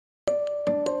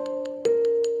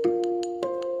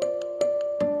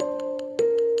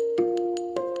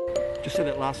Just say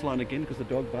that last line again because the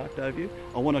dog barked over you.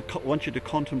 I want you to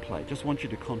contemplate, just want you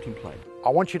to contemplate. I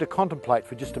want you to contemplate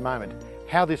for just a moment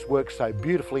how this works so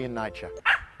beautifully in nature.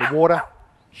 The water.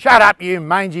 Shut up, you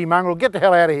mangy mongrel. Get the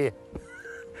hell out of here.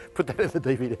 Put that in the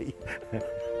DVD.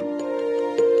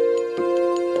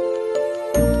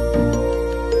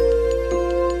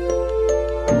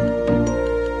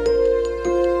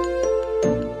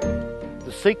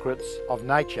 The secrets of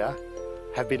nature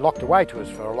have been locked away to us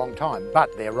for a long time, but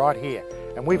they're right here,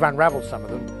 and we've unravelled some of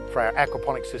them for our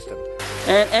aquaponic system.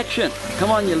 And action! Come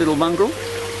on, you little mongrel.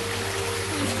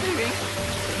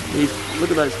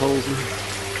 Look at those holes.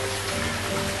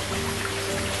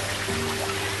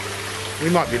 We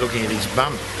might be looking at his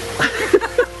bum,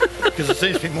 because there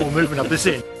seems to be more movement up this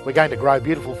end. We're going to grow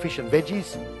beautiful fish and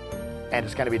veggies, and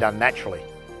it's going to be done naturally.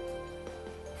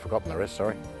 Forgotten the rest,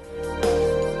 sorry.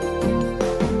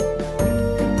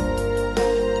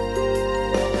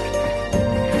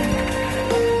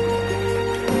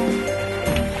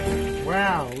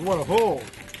 Wow, what a haul.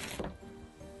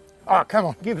 Oh, come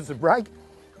on, give us a break.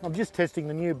 I'm just testing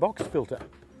the new box filter.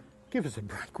 Give us a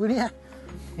break, will you?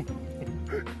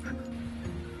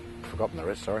 Forgotten the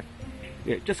rest, sorry.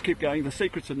 Yeah, just keep going. The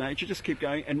secrets of nature, just keep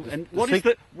going. And what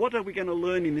are we going to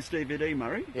learn in this DVD,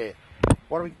 Murray? Yeah.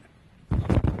 What are we...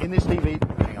 In this DVD...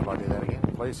 Hang on, I'll do that again,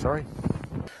 please, sorry.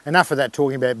 Enough of that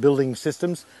talking about building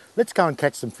systems. Let's go and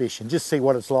catch some fish and just see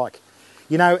what it's like.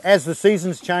 You know, as the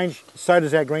seasons change, so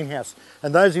does our greenhouse.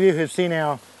 And those of you who have seen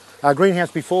our greenhouse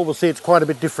before will see it's quite a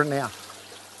bit different now.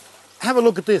 Have a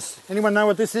look at this. Anyone know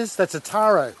what this is? That's a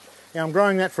taro. Now I'm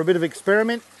growing that for a bit of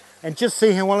experiment and just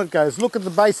see how well it goes. Look at the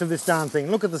base of this darn thing.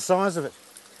 Look at the size of it.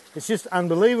 It's just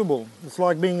unbelievable. It's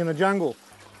like being in the jungle.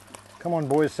 Come on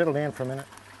boys, settle down for a minute.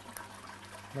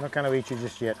 We're not going to eat you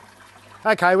just yet.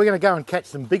 Okay, we're going to go and catch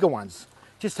some bigger ones.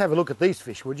 Just have a look at these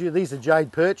fish, would you? These are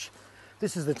jade perch.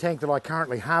 This is the tank that I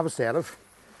currently harvest out of.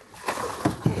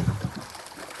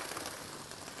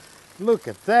 Look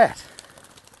at that.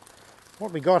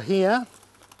 What we got here,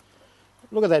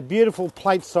 look at that beautiful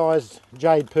plate-sized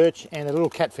jade perch and a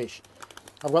little catfish.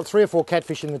 I've got 3 or 4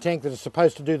 catfish in the tank that are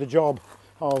supposed to do the job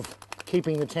of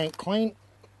keeping the tank clean.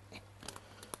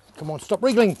 Come on, stop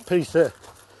wriggling, please, sir.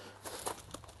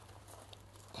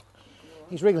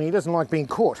 He's wriggling, he doesn't like being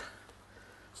caught.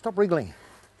 Stop wriggling.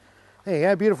 There you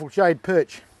go, beautiful jade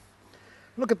perch.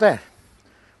 Look at that.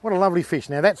 What a lovely fish.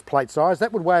 Now that's plate size.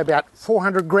 That would weigh about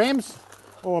 400 grams.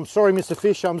 Oh, I'm sorry, Mr.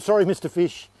 Fish. I'm sorry, Mr.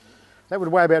 Fish. That would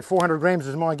weigh about 400 grams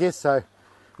is my guess, so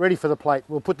ready for the plate.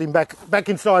 We'll put him back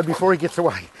inside before he gets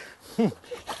away.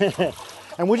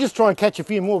 And we'll just try and catch a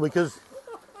few more because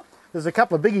there's a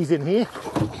couple of biggies in here.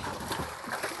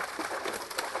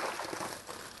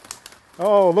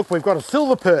 Oh, look, we've got a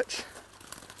silver perch.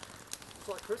 It's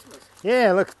like Christmas.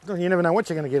 Yeah, look, you never know what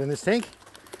you're going to get in this tank.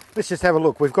 Let's just have a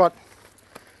look. We've got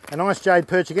a nice jade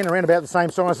perch again, around about the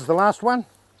same size as the last one.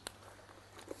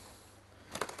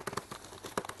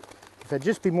 If they'd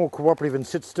just be more cooperative and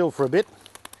sit still for a bit.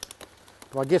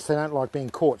 But I guess they don't like being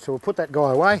caught, so we'll put that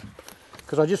guy away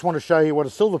because I just want to show you what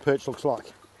a silver perch looks like.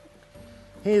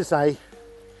 Here's a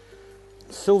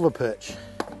silver perch.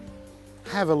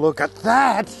 Have a look at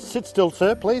that. Sit still,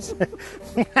 sir, please.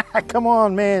 Come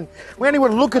on, man. We only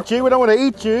want to look at you. We don't want to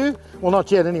eat you. Well, not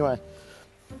yet, anyway.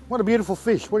 What a beautiful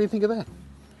fish. What do you think of that?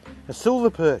 A silver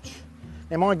perch.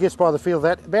 Now, my guess by the feel of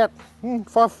that, about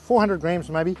 400 grams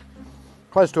maybe.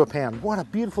 Close to a pound. What a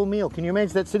beautiful meal. Can you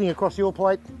imagine that sitting across your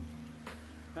plate?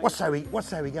 What say we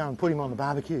go and put him on the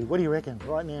barbecue? What do you reckon,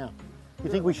 right now? You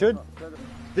think we should?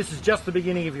 This is just the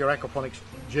beginning of your aquaponics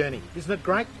journey. Isn't it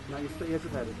great? No, you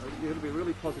hesitated. You got to be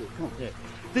really positive. Come on. Yeah.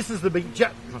 This is the big...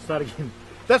 I'll start again.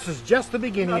 This is just the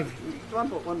beginning of...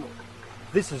 One more.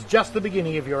 This is just the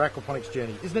beginning of your aquaponics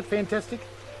journey. Isn't it fantastic?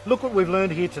 Look what we've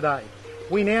learned here today.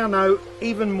 We now know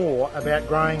even more about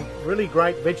growing really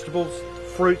great vegetables,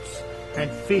 fruits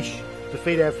and fish to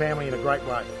feed our family in a great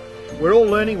way. We're all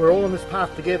learning, we're all on this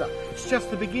path together. It's just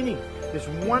the beginning. This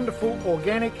wonderful,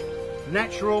 organic,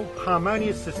 natural,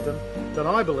 harmonious system that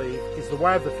I believe is the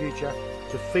way of the future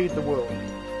to feed the world.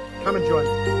 Come and join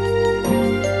me.